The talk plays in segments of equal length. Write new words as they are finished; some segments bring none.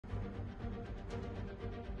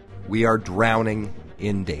We are drowning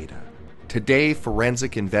in data. Today,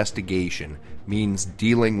 forensic investigation means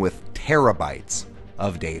dealing with terabytes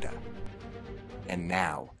of data. And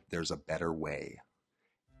now there's a better way.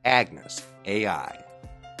 AGNES AI.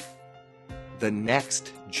 The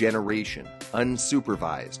next generation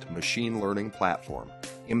unsupervised machine learning platform,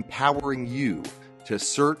 empowering you to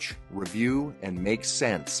search, review, and make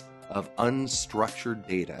sense of unstructured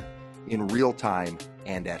data in real time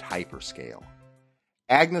and at hyperscale.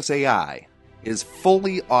 AGNES AI is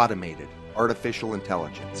fully automated artificial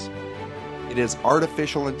intelligence. It is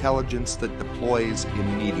artificial intelligence that deploys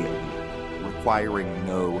immediately, requiring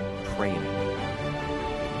no training.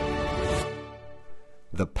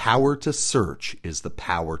 The power to search is the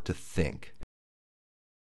power to think.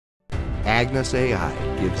 AGNES AI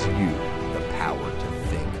gives you the power to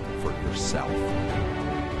think for yourself.